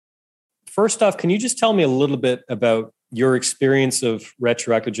First off, can you just tell me a little bit about your experience of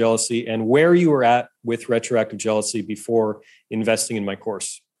retroactive jealousy and where you were at with retroactive jealousy before investing in my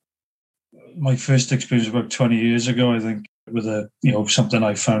course? My first experience about 20 years ago, I think, with something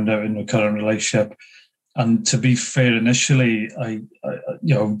I found out in the current relationship. And to be fair, initially,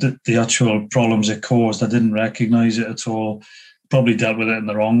 the actual problems it caused, I didn't recognize it at all. Probably dealt with it in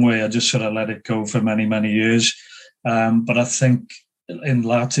the wrong way. I just sort of let it go for many, many years. But I think in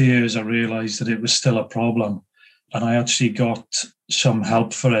latter years, I realized that it was still a problem. And I actually got some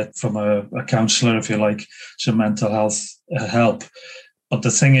help for it from a counselor, if you like, some mental health help. But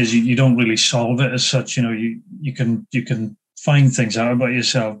the thing is, you don't really solve it as such. You can find things out about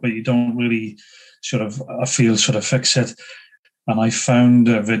yourself, but you don't really fix it. And I found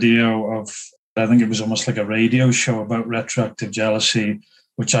a video of, I think it was almost like a radio show about retroactive jealousy,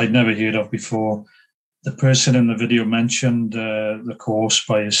 which I'd never heard of before. The person in the video mentioned the course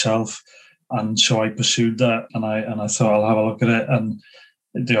by yourself. And so I pursued that, and I thought I'll have a look at it. And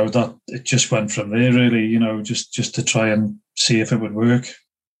that it just went from there, really, just to try and see if it would work.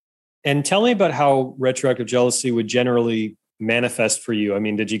 And tell me about how retroactive jealousy would generally manifest for you. I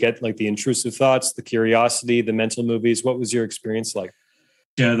mean, did you get like the intrusive thoughts, the curiosity, the mental movies? What was your experience like?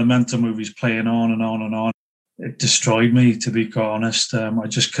 Yeah, the mental movies playing on and on and on. It destroyed me, to be quite honest. I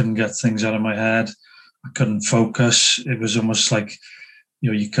just couldn't get things out of my head. I couldn't focus. It was almost like,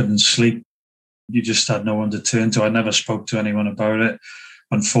 you couldn't sleep. You just had no one to turn to. I never spoke to anyone about it.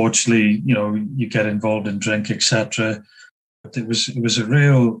 Unfortunately, you get involved in drink, etc. It was a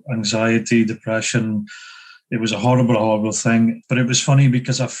real anxiety, depression. It was a horrible, horrible thing. But it was funny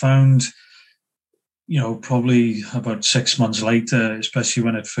because I found, probably about 6 months later, especially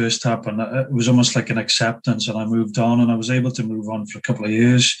when it first happened, it was almost like an acceptance, and I moved on, and I was able to move on for a couple of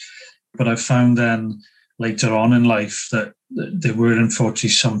years. But I found then later on in life that there were unfortunately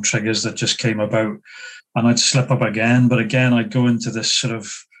some triggers that just came about, and I'd slip up again. But again, I'd go into this sort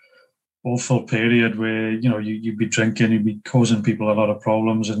of awful period where, you'd be drinking, you'd be causing people a lot of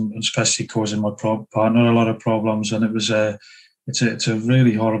problems, and especially causing my partner a lot of problems. And it's a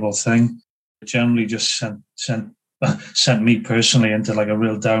really horrible thing. It generally just sent me personally into like a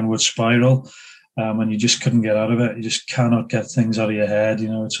real downward spiral. And you just couldn't get out of it. You just cannot get things out of your head.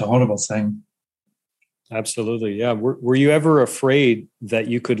 It's a horrible thing. Absolutely. Yeah. Were you ever afraid that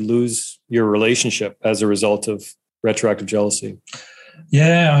you could lose your relationship as a result of retroactive jealousy?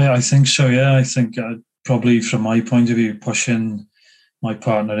 Yeah, I think so. Yeah, I think probably from my point of view, pushing my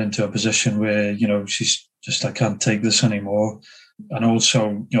partner into a position where, she's just, I can't take this anymore. And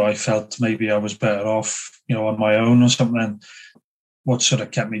also, I felt maybe I was better off, on my own or something. What sort of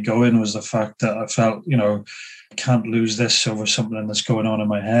kept me going was the fact that I felt, I can't lose this over something that's going on in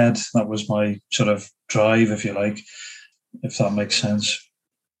my head. That was my sort of drive, if you like, if that makes sense.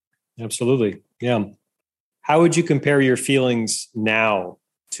 Absolutely. Yeah. How would you compare your feelings now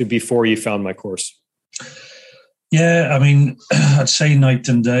to before you found my course? Yeah, I mean, I'd say night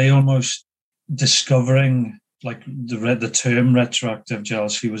and day almost. Discovering like the term retroactive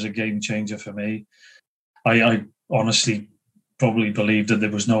jealousy was a game changer for me. I honestly probably believed that there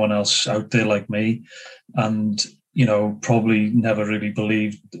was no one else out there like me, and probably never really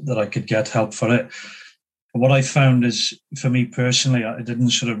believed that I could get help for it. What I found is, for me personally, I didn't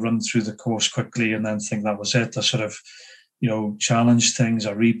sort of run through the course quickly and then think that was it. I sort of challenged things,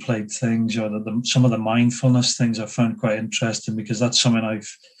 I replayed things, or some of the mindfulness things I found quite interesting, because that's something I've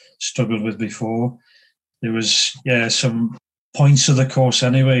struggled with before. There was some points of the course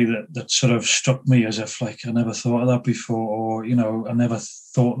anyway that sort of struck me as if like I never thought of that before, or I never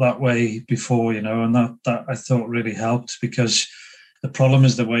thought that way before, and that I thought really helped, because the problem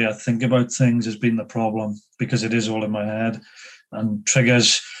is the way I think about things has been the problem, because it is all in my head. And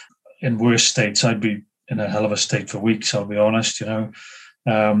triggers in worse states, I'd be in a hell of a state for weeks, I'll be honest, and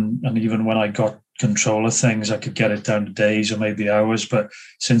even when I got control of things, I could get it down to days or maybe hours. But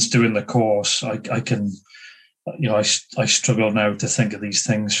since doing the course, I can, I struggle now to think of these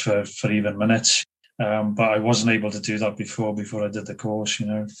things for even minutes. But I wasn't able to do that before I did the course,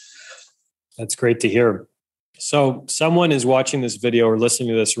 That's great to hear. So someone is watching this video or listening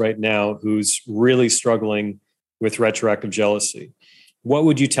to this right now who's really struggling with retroactive jealousy. What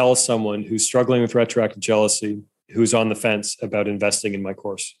would you tell someone who's struggling with retroactive jealousy, who's on the fence about investing in my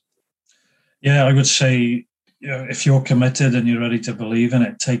course? Yeah, I would say, if you're committed and you're ready to believe in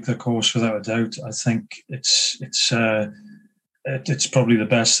it, take the course without a doubt. I think it's probably the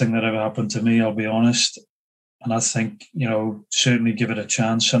best thing that ever happened to me, I'll be honest. And I think, certainly give it a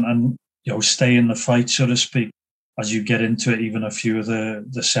chance and stay in the fight, so to speak. as you get into it, even a few of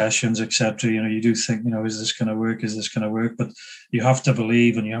the sessions, etc., you do think, is this going to work? Is this going to work? But you have to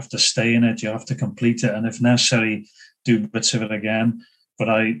believe, and you have to stay in it. You have to complete it, and if necessary, do bits of it again. But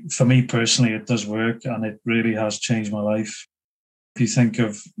for me personally, it does work, and it really has changed my life. If you think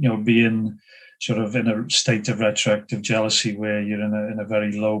of being sort of in a state of retroactive jealousy where you're in a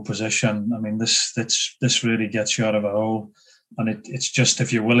very low position, I mean, this really gets you out of a hole. And it's just,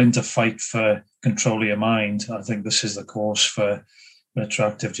 if you're willing to fight for control of your mind, I think this is the course for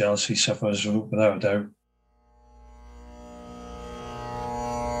retroactive jealousy sufferers, without a doubt.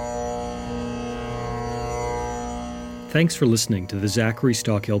 Thanks for listening to the Zachary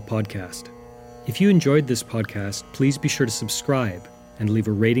Stockill podcast. If you enjoyed this podcast, please be sure to subscribe and leave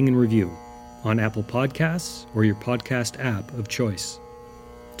a rating and review on Apple Podcasts or your podcast app of choice.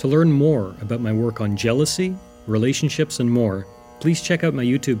 To learn more about my work on jealousy, relationships, and more, please check out my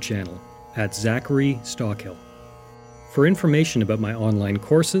YouTube channel at Zachary Stockill. For information about my online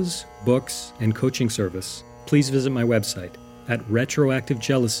courses, books, and coaching service, please visit my website at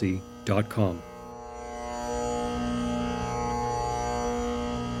retroactivejealousy.com.